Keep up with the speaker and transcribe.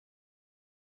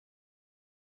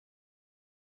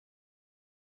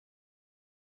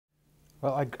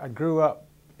Well, I grew up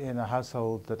in a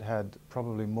household that had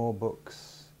probably more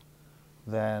books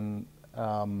than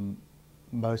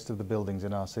most of the buildings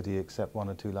in our city, except one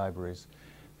or two libraries.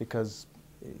 Because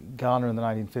Ghana in the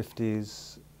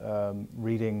 1950s,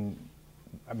 reading,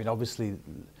 I mean, obviously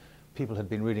people had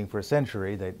been reading for a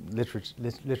century.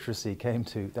 Literacy came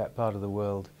to that part of the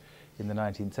world in the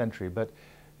 19th century, but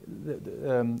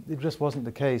it just wasn't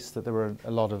the case that there were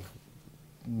a lot of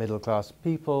middle-class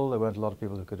people. There weren't a lot of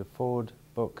people who could afford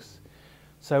books.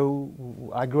 So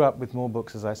I grew up with more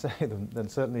books, as I say, than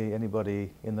certainly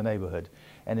anybody in the neighborhood.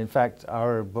 And in fact,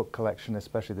 our book collection,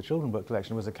 especially the children's book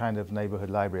collection, was a kind of neighborhood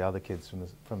library. Other kids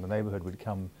from the neighborhood would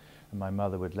come, and my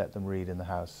mother would let them read in the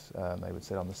house. They would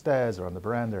sit on the stairs or on the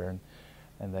veranda,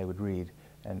 and they would read.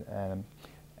 And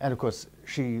of course,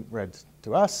 she read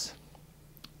to us,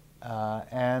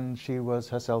 and she was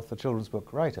herself a children's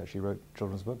book writer. She wrote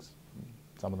children's books.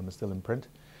 Some of them are still in print.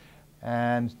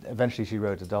 And eventually she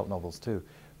wrote adult novels too.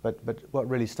 But what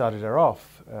really started her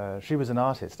off, she was an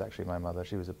artist actually, my mother.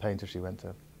 She was a painter. She went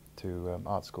to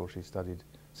art school. She studied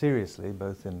seriously,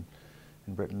 both in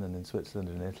Britain and in Switzerland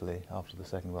and in Italy after the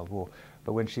Second World War.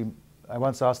 But when I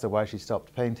once asked her why she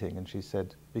stopped painting, and she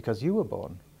said, because you were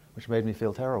born, which made me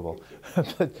feel terrible.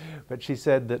 but she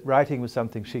said that writing was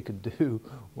something she could do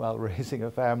while raising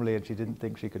a family, and she didn't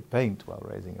think she could paint while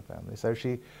raising a family. So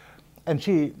she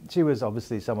was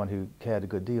obviously someone who cared a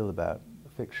good deal about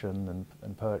fiction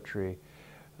and poetry.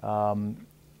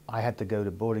 I had to go to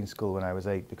boarding school when I was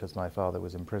 8 because my father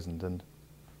was imprisoned,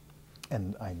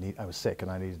 and I was sick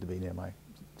and I needed to be near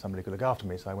somebody could look after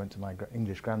me. So I went to my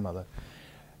English grandmother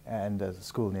and a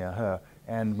school near her.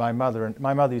 And my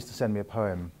mother used to send me a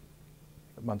poem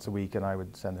once a week, and I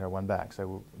would send her one back.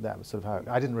 So that was sort of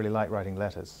how I didn't really like writing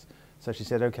letters. So she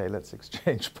said, "Okay, let's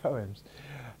exchange poems."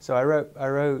 So I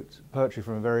wrote poetry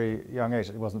from a very young age.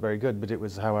 It wasn't very good, but it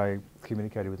was how I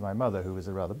communicated with my mother, who was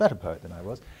a rather better poet than I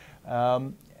was.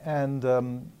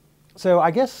 So I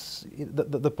guess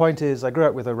the point is, I grew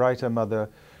up with a writer mother.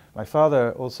 My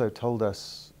father also told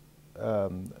us,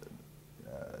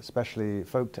 especially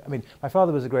I mean, my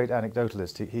father was a great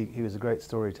anecdotalist. He was a great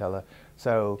storyteller.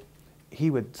 So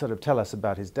he would sort of tell us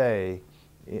about his day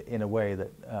in a way that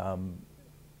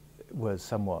was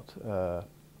somewhat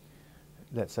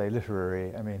let's say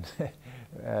literary. I mean,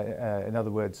 in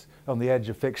other words, on the edge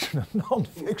of fiction and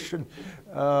non-fiction.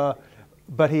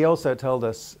 But he also told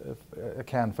us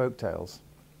canned folk tales.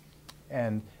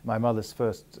 And my mother's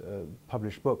first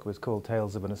published book was called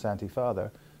Tales of an Asante Father,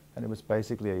 and it was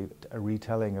basically a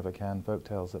retelling of canned folk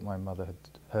tales that my mother had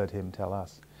heard him tell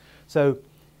us. So,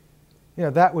 you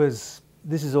know,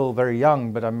 this is all very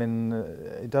young, but I mean,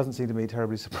 it doesn't seem to me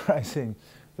terribly surprising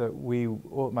that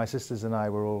my sisters and I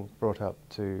were all brought up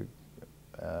to,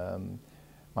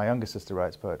 my younger sister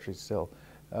writes poetry still,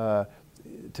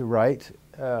 to write,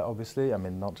 obviously, I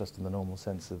mean, not just in the normal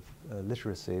sense of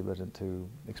literacy, but to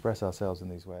express ourselves in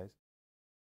these ways.